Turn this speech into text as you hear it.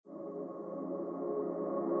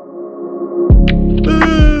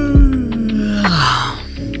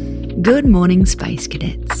Good morning, Space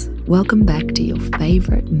Cadets. Welcome back to your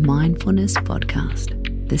favourite mindfulness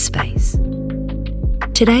podcast, The Space.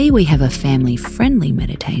 Today we have a family-friendly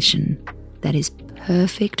meditation that is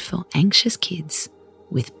perfect for anxious kids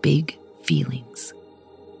with big feelings.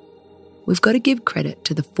 We've got to give credit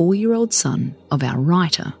to the 4-year-old son of our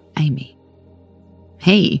writer, Amy.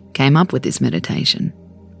 He came up with this meditation.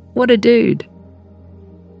 What a dude!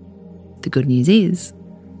 The good news is,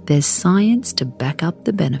 there's science to back up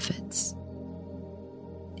the benefits.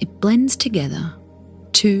 It blends together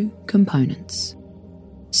 2 components,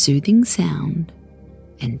 soothing sound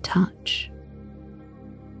and touch.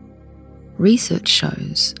 Research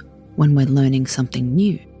shows when we're learning something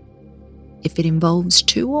new, if it involves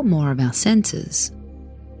 2 or more of our senses,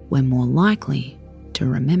 we're more likely to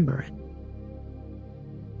remember it.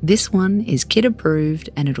 This one is kid approved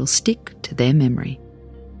and it'll stick to their memory.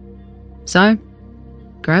 So,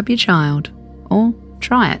 grab your child or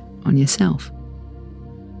try it on yourself.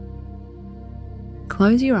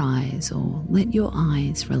 Close your eyes or let your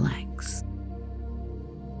eyes relax.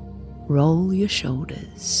 Roll your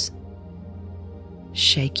shoulders.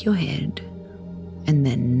 Shake your head and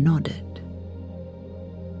then nod it.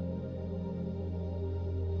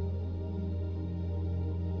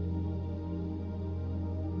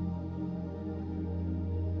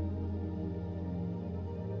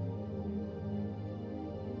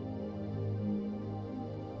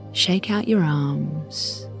 Shake out your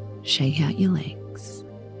arms, shake out your legs,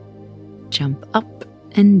 jump up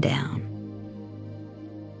and down.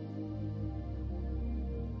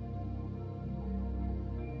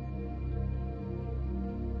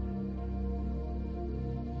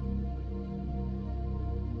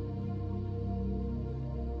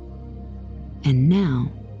 And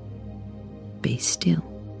now, be still.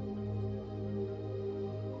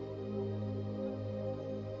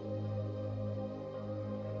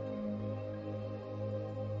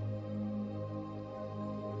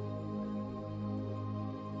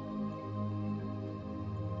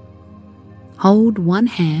 Hold one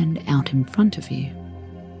hand out in front of you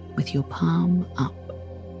with your palm up.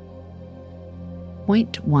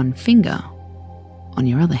 Point one finger on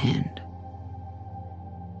your other hand.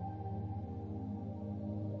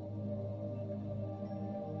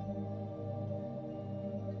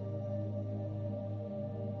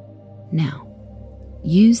 Now,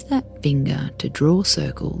 use that finger to draw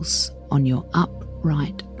circles on your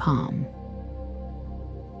upright palm.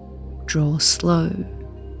 Draw slow,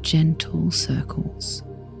 gentle circles.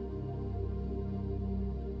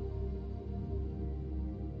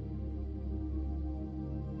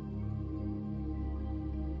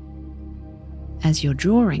 As you're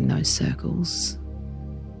drawing those circles,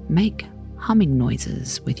 make humming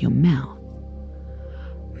noises with your mouth.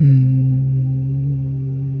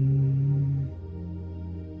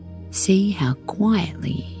 See how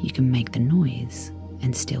quietly you can make the noise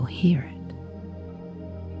and still hear it.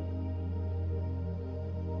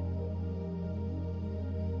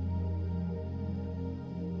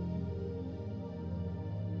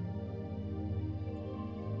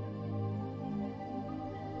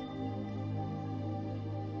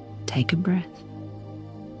 Take a breath.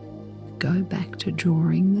 Go back to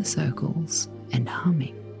drawing the circles and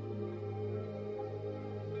humming.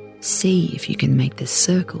 See if you can make the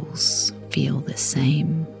circles feel the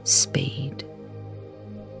same speed.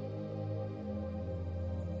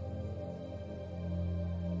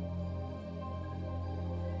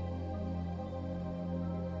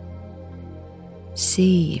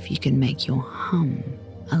 See if you can make your hum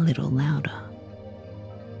a little louder.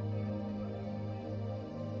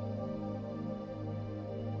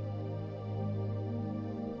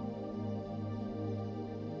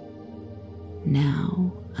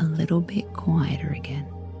 Now a little bit quieter again.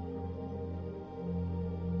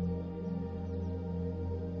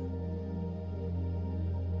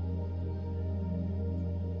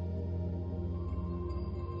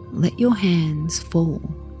 Let your hands fall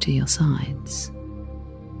to your sides.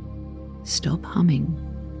 Stop humming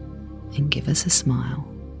and give us a smile.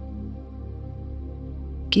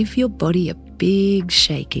 Give your body a big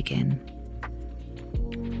shake again.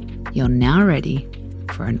 You're now ready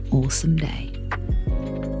for an awesome day.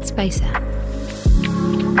 Space out.